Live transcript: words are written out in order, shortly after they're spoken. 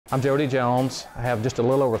I'm Jody Jones. I have just a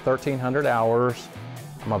little over 1,300 hours.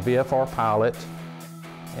 I'm a VFR pilot,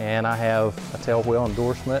 and I have a tailwheel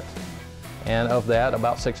endorsement, and of that,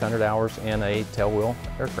 about 600 hours in a tailwheel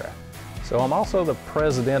aircraft. So I'm also the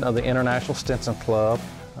president of the International Stinson Club.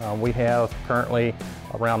 We have currently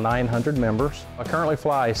around 900 members. I currently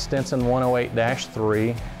fly Stinson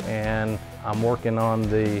 108-3, and I'm working on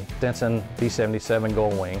the Stinson B-77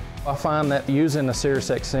 Gullwing. I find that using the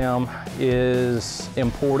SiriusXM is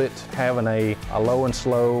important, having a low and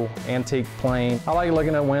slow antique plane. I like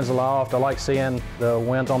looking at winds aloft. I like seeing the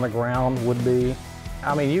winds on the ground would be.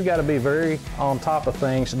 I mean, you got to be very on top of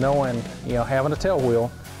things, knowing, having a tailwheel,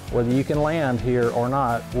 whether you can land here or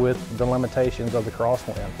not with the limitations of the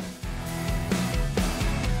crosswind.